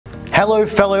Hello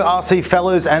fellow RC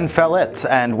fellows and fellettes,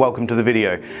 and welcome to the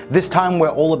video. This time we're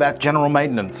all about general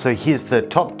maintenance, so here's the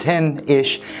top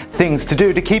 10-ish things to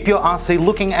do to keep your RC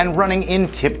looking and running in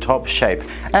tip-top shape,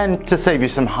 and to save you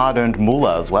some hard-earned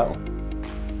moolah as well.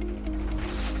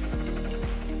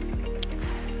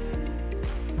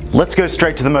 Let's go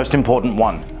straight to the most important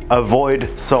one. Avoid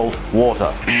salt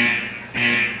water.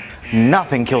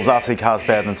 Nothing kills RC cars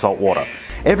better than salt water.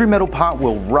 Every metal part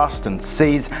will rust and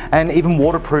seize, and even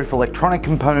waterproof electronic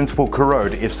components will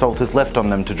corrode if salt is left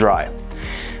on them to dry.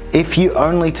 If you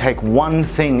only take one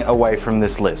thing away from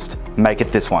this list, make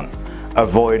it this one: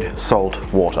 avoid salt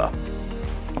water.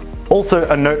 Also,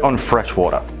 a note on fresh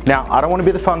water. Now, I don't want to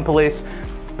be the fun police,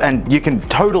 and you can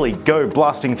totally go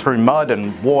blasting through mud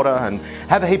and water and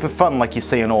have a heap of fun like you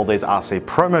see in all these RC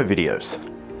promo videos.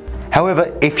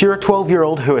 However, if you're a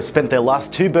 12-year-old who has spent their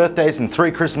last 2 birthdays and 3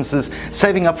 Christmases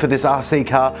saving up for this RC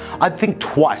car, I'd think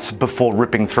twice before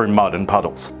ripping through mud and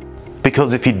puddles.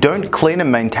 Because if you don't clean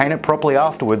and maintain it properly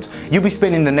afterwards, you'll be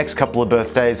spending the next couple of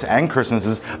birthdays and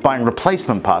Christmases buying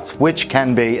replacement parts, which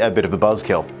can be a bit of a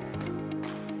buzzkill.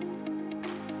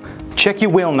 Check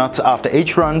your wheel nuts after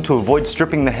each run to avoid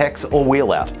stripping the hex or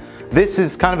wheel out. This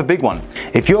is kind of a big one.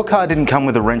 If your car didn't come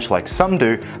with a wrench like some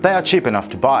do, they are cheap enough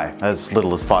to buy, as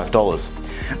little as $5.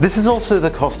 This is also the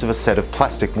cost of a set of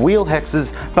plastic wheel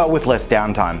hexes, but with less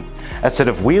downtime. A set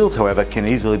of wheels, however, can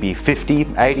easily be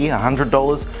 $50, $80,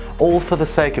 $100, all for the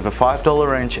sake of a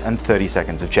 $5 wrench and 30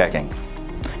 seconds of checking.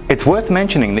 It's worth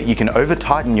mentioning that you can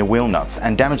over-tighten your wheel nuts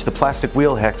and damage the plastic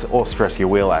wheel hex or stress your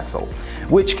wheel axle,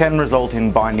 which can result in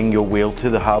binding your wheel to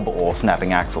the hub or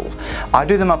snapping axles. I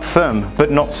do them up firm, but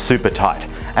not super tight,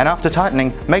 and after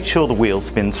tightening, make sure the wheel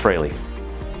spins freely.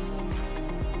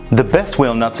 The best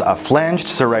wheel nuts are flanged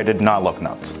serrated nylock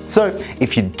nuts, so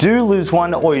if you do lose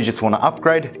one or you just want to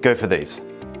upgrade, go for these.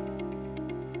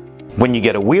 When you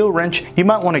get a wheel wrench, you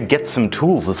might want to get some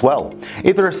tools as well.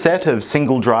 Either a set of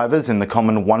single drivers in the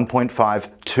common 1.5,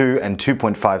 2 and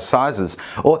 2.5 sizes,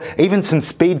 or even some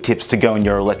speed tips to go in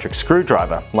your electric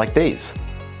screwdriver, like these.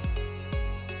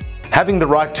 Having the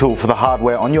right tool for the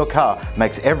hardware on your car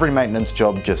makes every maintenance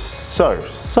job just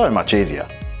so much easier.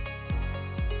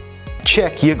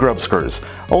 Check your grub screws.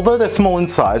 Although they're small in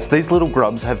size, these little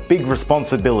grubs have big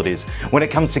responsibilities when it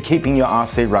comes to keeping your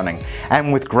RC running,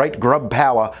 and with great grub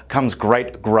power comes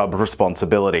great grub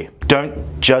responsibility.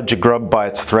 Don't judge a grub by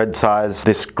its thread size.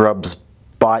 This grub's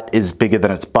bite is bigger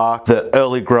than its bark. The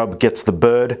early grub gets the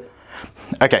bird.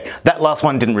 Okay, that last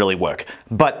one didn't really work,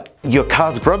 but your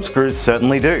car's grub screws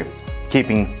certainly do,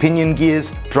 keeping pinion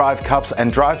gears, drive cups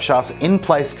and drive shafts in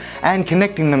place and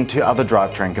connecting them to other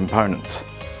drivetrain components.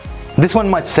 This one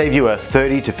might save you a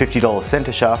 $30 to $50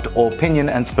 center shaft or pinion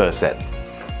and spur set.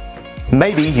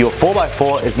 Maybe your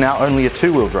 4x4 is now only a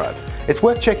 2-wheel drive. It's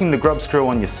worth checking the grub screw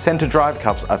on your center drive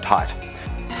cups are tight.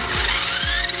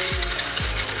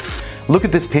 Look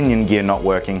at this pinion gear not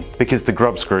working because the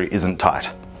grub screw isn't tight.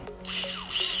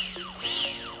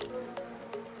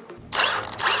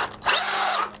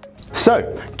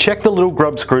 So, check the little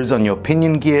grub screws on your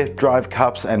pinion gear, drive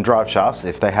cups and drive shafts,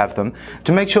 if they have them,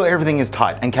 to make sure everything is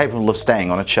tight and capable of staying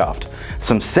on its shaft.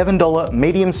 Some $7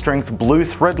 medium strength blue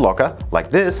thread locker, like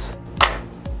this,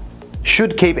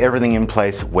 should keep everything in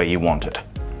place where you want it.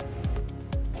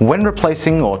 When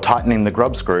replacing or tightening the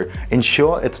grub screw,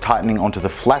 ensure it's tightening onto the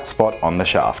flat spot on the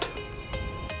shaft.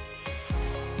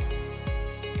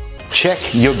 Check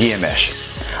your gear mesh.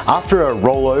 After a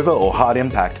rollover or hard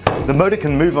impact, the motor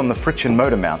can move on the friction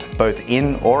motor mount, both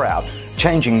in or out,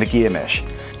 changing the gear mesh.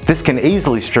 This can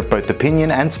easily strip both the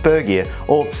pinion and spur gear,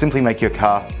 or simply make your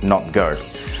car not go.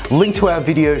 Link to our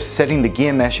video setting the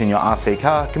gear mesh in your RC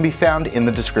car can be found in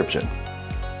the description.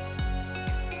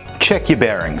 Check your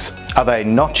bearings. Are they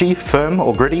notchy, firm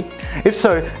or gritty? If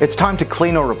so, it's time to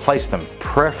clean or replace them,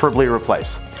 preferably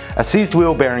replace. A seized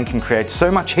wheel bearing can create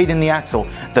so much heat in the axle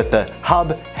that the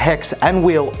hub, hex and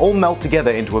wheel all melt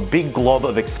together into a big glob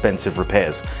of expensive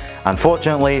repairs.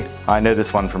 Unfortunately, I know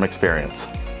this one from experience.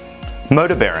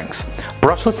 Motor bearings.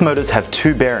 Brushless motors have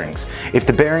 2 bearings. If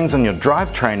the bearings on your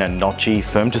drivetrain are notchy,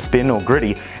 firm to spin or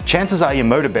gritty, chances are your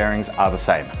motor bearings are the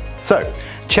same. So,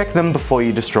 check them before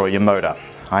you destroy your motor.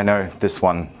 I know this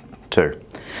one too.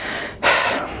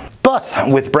 But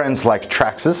with brands like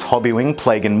Traxxas, Hobbywing,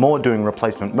 Plague and more doing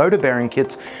replacement motor bearing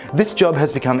kits, this job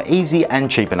has become easy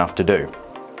and cheap enough to do.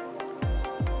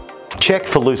 Check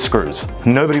for loose screws.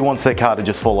 Nobody wants their car to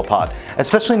just fall apart,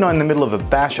 especially not in the middle of a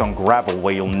bash on gravel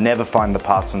where you'll never find the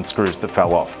parts and screws that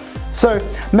fell off. So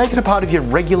make it a part of your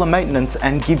regular maintenance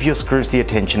and give your screws the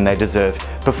attention they deserve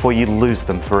before you lose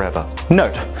them forever.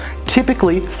 Note,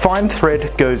 typically fine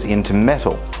thread goes into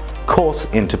metal. course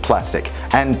into plastic,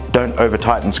 and don't over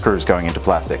tighten screws going into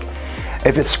plastic.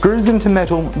 If it screws into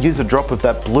metal, use a drop of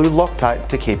that blue Loctite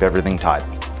to keep everything tight.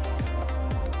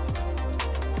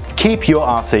 Keep your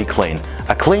RC clean.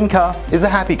 A clean car is a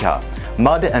happy car.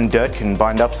 Mud and dirt can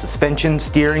bind up suspension,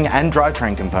 steering and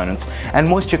drivetrain components, and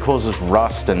moisture causes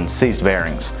rust and seized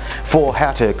bearings. For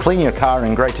how to clean your car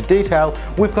in greater detail,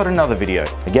 we've got another video,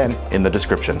 again in the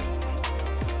description.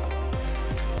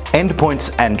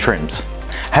 Endpoints and trims.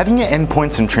 Having your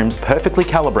endpoints and trims perfectly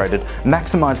calibrated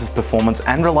maximizes performance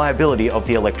and reliability of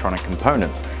the electronic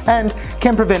components, and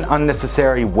can prevent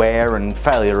unnecessary wear and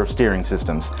failure of steering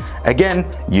systems. Again,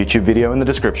 YouTube video in the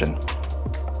description.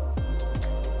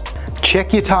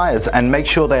 Check your tyres and make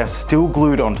sure they are still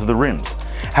glued onto the rims.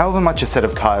 However much a set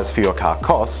of tyres for your car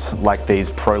costs, like these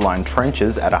Proline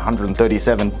trenches at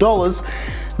 $137,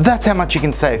 that's how much you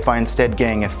can save by instead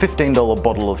getting a $15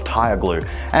 bottle of tyre glue,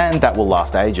 and that will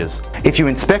last ages. If you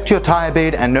inspect your tyre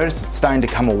bead and notice it's starting to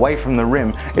come away from the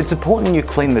rim, it's important you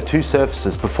clean the two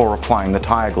surfaces before applying the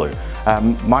tyre glue.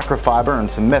 Microfiber and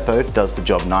some Methode does the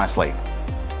job nicely.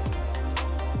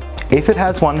 If it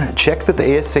has one, check that the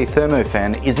ESC thermo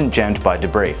fan isn't jammed by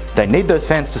debris. They need those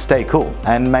fans to stay cool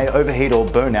and may overheat or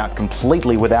burn out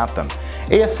completely without them.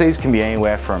 ESCs can be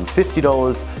anywhere from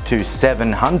 $50 to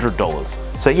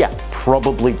 $700, so yeah,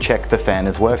 probably check the fan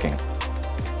is working.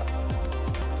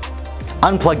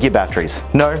 Unplug your batteries.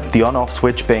 No, the on-off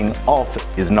switch being off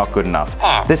is not good enough.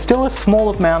 There's still a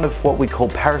small amount of what we call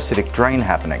parasitic drain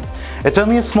happening. It's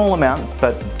only a small amount,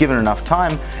 but given enough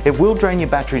time, it will drain your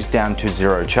batteries down to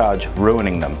zero charge,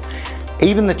 ruining them.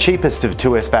 Even the cheapest of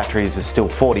 2S batteries is still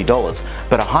 $40,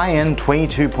 but a high-end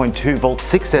 22.2 volt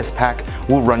 6S pack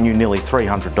will run you nearly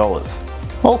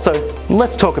 $300. Also,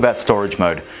 let's talk about storage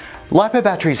mode. LiPo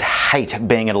batteries hate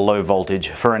being at a low voltage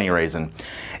for any reason.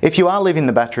 If you are leaving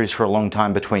the batteries for a long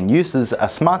time between uses, a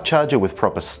smart charger with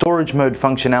proper storage mode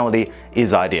functionality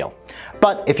is ideal.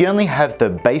 But if you only have the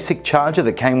basic charger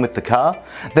that came with the car,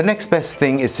 the next best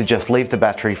thing is to just leave the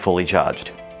battery fully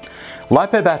charged.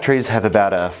 LiPo batteries have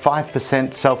about a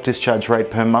 5% self-discharge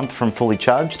rate per month from fully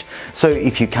charged, so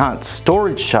if you can't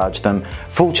storage charge them,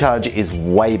 full charge is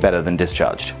way better than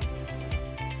discharged.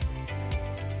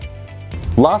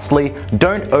 Lastly,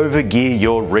 don't overgear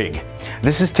your rig.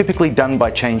 This is typically done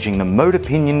by changing the motor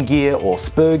pinion gear or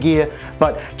spur gear,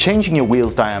 but changing your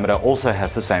wheel's diameter also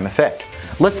has the same effect.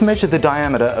 Let's measure the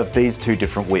diameter of these two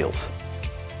different wheels.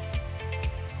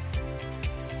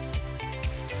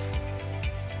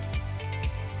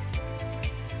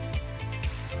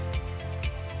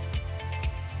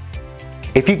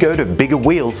 If you go to bigger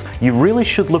wheels, you really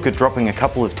should look at dropping a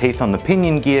couple of teeth on the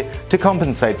pinion gear to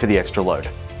compensate for the extra load.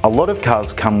 A lot of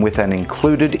cars come with an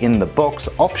included in the box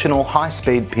optional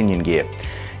high-speed pinion gear.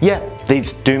 Yeah,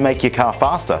 these do make your car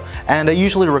faster and are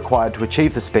usually required to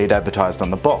achieve the speed advertised on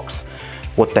the box.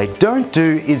 What they don't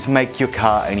do is make your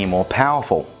car any more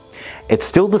powerful. It's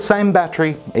still the same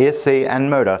battery, ESC and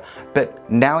motor,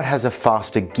 but now it has a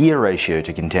faster gear ratio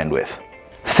to contend with.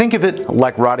 Think of it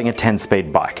like riding a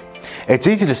 10-speed bike. It's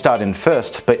easy to start in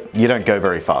first, but you don't go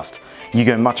very fast. You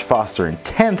go much faster in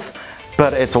 10th,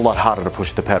 but it's a lot harder to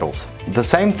push the pedals. The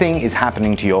same thing is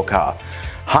happening to your car.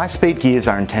 High-speed gears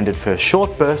are intended for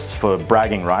short bursts for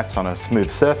bragging rights on a smooth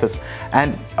surface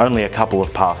and only a couple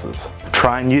of passes.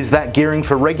 Try and use that gearing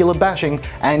for regular bashing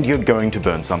and you're going to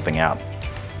burn something out.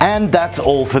 And that's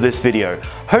all for this video.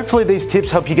 Hopefully these tips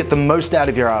help you get the most out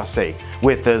of your RC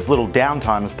with as little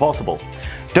downtime as possible.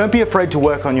 Don't be afraid to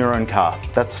work on your own car.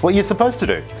 That's what you're supposed to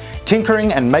do.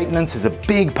 Tinkering and maintenance is a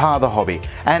big part of the hobby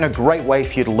and a great way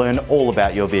for you to learn all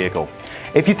about your vehicle.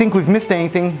 If you think we've missed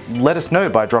anything, let us know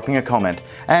by dropping a comment.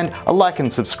 And a like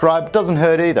and subscribe doesn't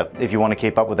hurt either if you want to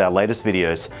keep up with our latest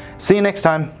videos. See you next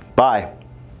time. Bye.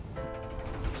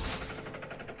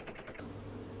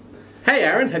 Hey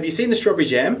Aaron, have you seen the strawberry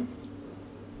jam?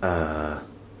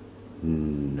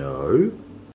 No.